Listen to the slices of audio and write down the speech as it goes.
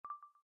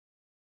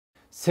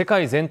世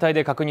界全体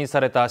で確認さ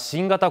れた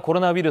新型コロ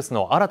ナウイルス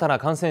の新たな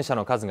感染者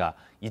の数が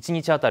1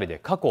日あたりで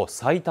過去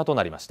最多と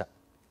なりました。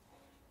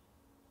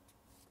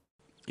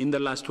In the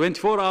last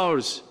 24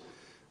 hours,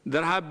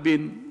 there have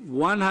been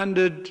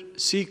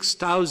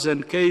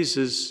 106,000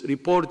 cases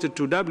reported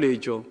to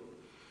WHO,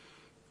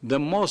 the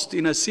most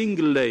in a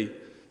single day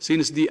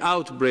since the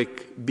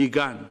outbreak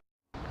began.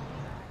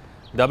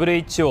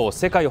 WHO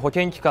世界保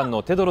健機関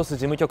のテドロス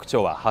事務局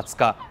長は20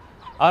日、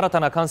新た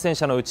な感染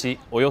者のうち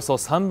およそ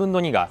3分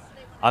の2が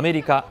アメ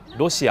リカ、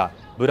ロシア、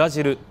ブラ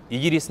ジル、イ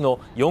ギリスの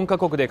4カ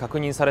国で確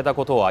認された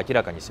ことを明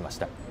らかにしまし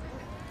た。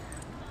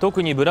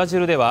特にブラジ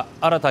ルでは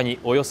新たに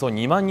およそ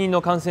2万人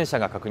の感染者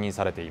が確認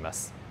されていま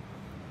す。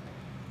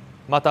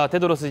またテ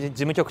ドロス事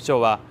務局長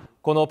は、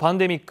このパン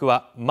デミック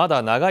はま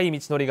だ長い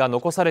道のりが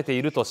残されて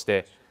いるとし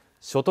て、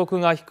所得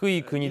が低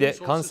い国で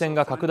感染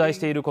が拡大し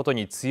ていること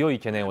に強い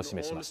懸念を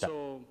示しました。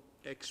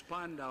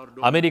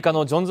アメリカ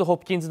のジョンズ・ホ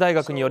プキンズ大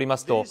学によりま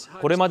すと、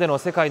これまでの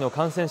世界の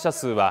感染者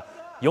数は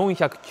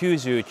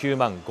499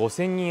万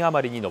5000人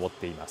余りに上っ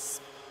ていま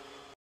す。